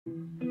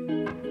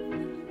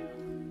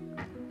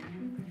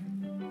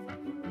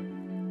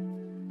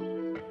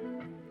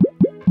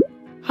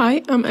Hi,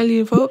 I'm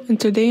Ellie and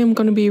today I'm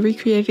gonna be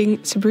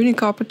recreating Sabrina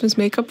Carpenter's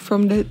makeup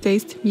from the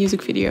Taste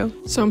music video.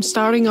 So I'm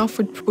starting off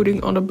with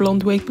putting on a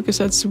blonde wig because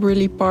that's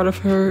really part of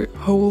her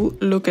whole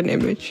look and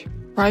image.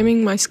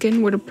 Priming my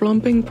skin with a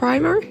plumping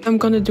primer. I'm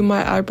gonna do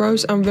my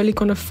eyebrows. I'm really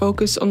gonna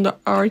focus on the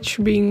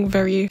arch being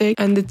very thick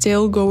and the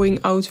tail going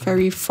out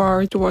very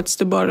far towards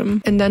the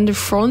bottom. And then the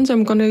front,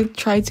 I'm gonna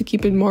try to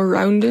keep it more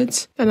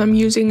rounded. And I'm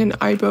using an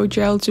eyebrow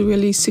gel to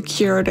really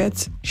secure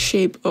that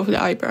shape of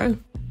the eyebrow.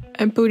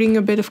 And putting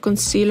a bit of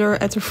concealer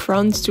at the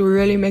front to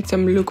really make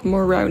them look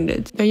more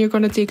rounded. Then you're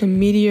gonna take a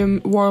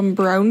medium warm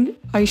brown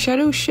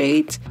eyeshadow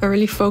shade and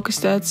really focus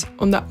that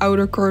on the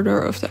outer corner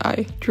of the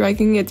eye,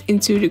 dragging it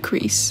into the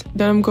crease.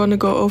 Then I'm gonna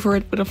go over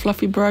it with a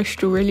fluffy brush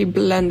to really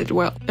blend it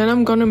well. Then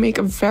I'm gonna make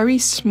a very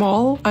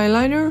small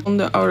eyeliner on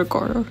the outer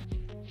corner.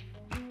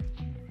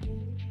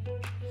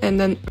 And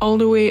then all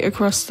the way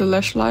across the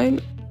lash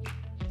line.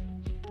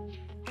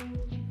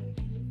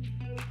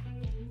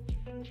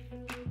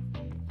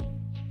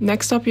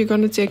 Next up, you're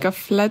gonna take a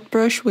flat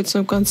brush with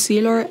some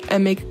concealer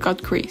and make a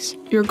cut crease.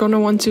 You're gonna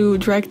want to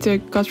drag the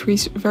cut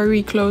crease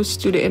very close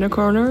to the inner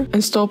corner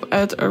and stop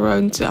at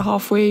around the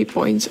halfway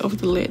point of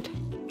the lid.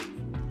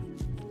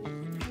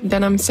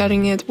 Then I'm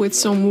setting it with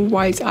some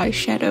white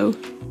eyeshadow.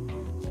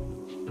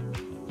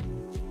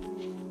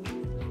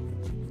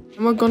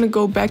 And we're gonna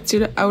go back to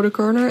the outer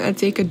corner and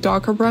take a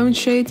darker brown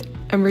shade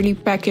and really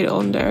pack it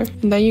on there.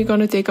 And then you're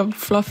gonna take a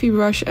fluffy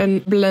brush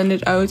and blend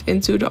it out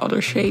into the other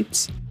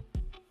shades.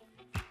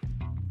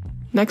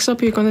 Next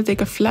up, you're gonna take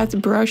a flat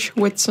brush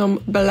with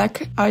some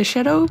black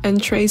eyeshadow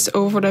and trace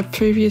over the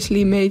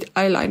previously made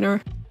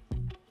eyeliner.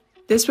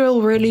 This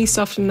will really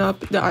soften up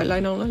the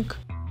eyeliner look.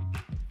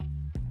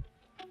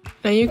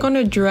 Then you're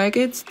gonna drag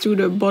it to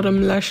the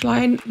bottom lash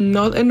line,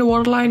 not in the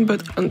waterline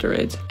but under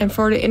it. And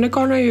for the inner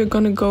corner, you're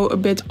gonna go a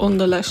bit on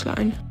the lash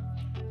line.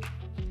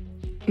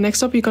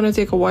 Next up, you're gonna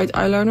take a white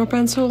eyeliner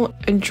pencil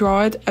and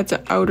draw it at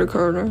the outer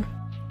corner.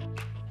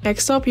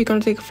 Next up, you're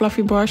gonna take a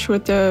fluffy brush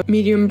with the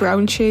medium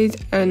brown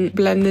shade and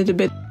blend it a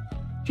bit.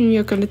 And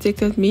you're gonna take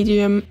that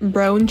medium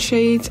brown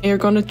shade and you're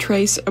gonna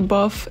trace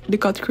above the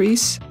cut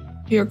crease.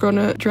 You're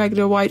gonna drag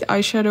the white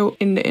eyeshadow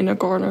in the inner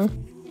corner.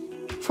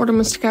 For the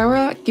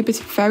mascara, keep it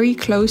very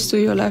close to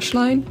your lash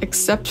line,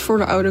 except for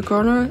the outer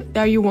corner.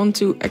 There you want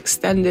to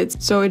extend it,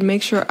 so it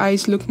makes your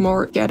eyes look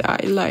more cat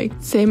eye-like.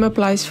 Same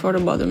applies for the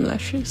bottom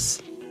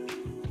lashes.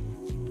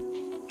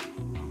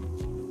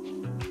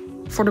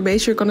 For the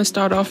base, you're gonna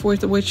start off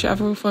with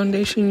whichever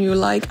foundation you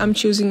like. I'm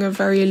choosing a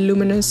very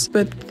luminous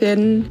but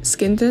thin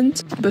skin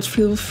tint, but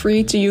feel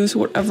free to use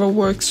whatever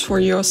works for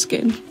your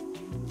skin.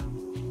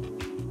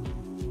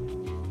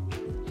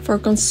 For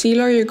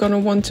concealer, you're gonna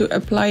want to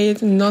apply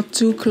it not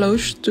too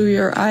close to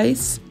your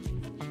eyes,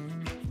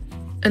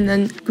 and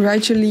then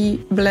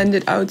gradually blend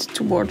it out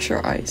towards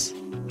your eyes.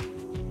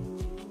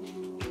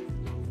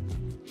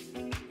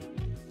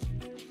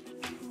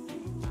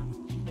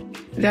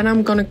 Then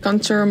I'm gonna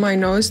contour my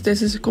nose.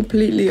 This is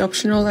completely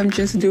optional. I'm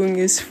just doing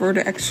this for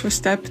the extra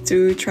step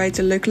to try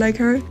to look like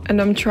her.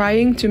 And I'm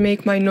trying to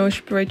make my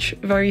nose bridge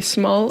very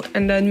small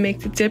and then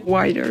make the tip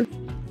wider.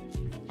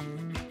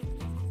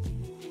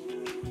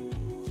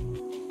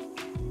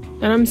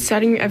 Then I'm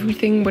setting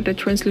everything with a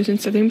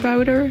translucent setting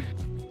powder.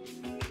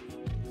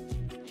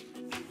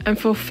 And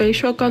for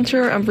facial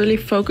contour, I'm really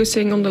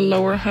focusing on the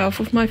lower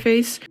half of my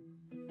face.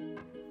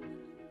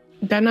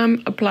 Then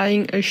I'm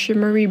applying a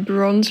shimmery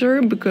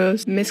bronzer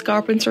because Miss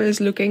Carpenter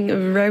is looking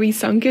very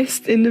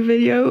sun-kissed in the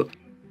video.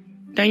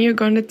 Then you're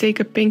gonna take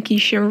a pinky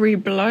shimmery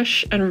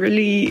blush and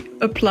really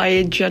apply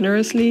it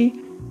generously.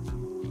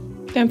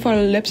 Then for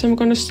the lips, I'm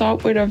gonna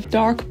start with a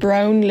dark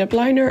brown lip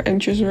liner and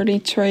just really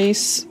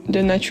trace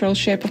the natural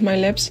shape of my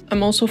lips.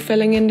 I'm also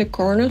filling in the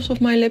corners of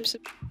my lips.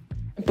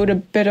 I put a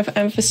bit of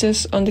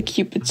emphasis on the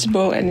cupid's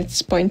bow and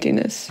its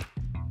pointiness.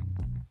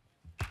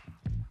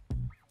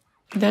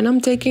 Then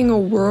I'm taking a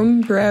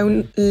warm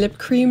brown lip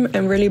cream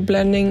and really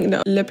blending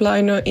the lip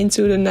liner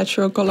into the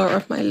natural color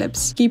of my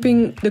lips,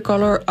 keeping the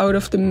color out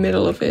of the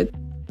middle of it.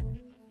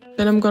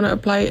 Then I'm gonna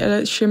apply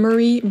a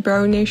shimmery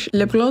brownish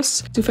lip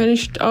gloss. To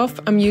finish it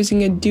off, I'm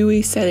using a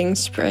Dewy setting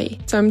spray.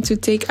 Time to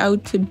take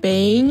out the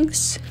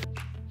bangs.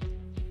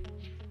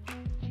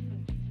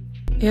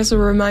 Here's a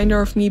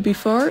reminder of me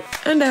before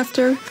and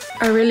after.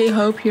 I really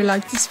hope you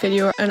liked this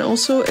video, and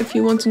also if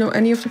you want to know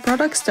any of the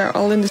products, they're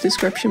all in the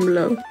description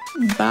below.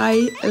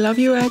 Bye, I love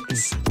you,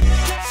 X.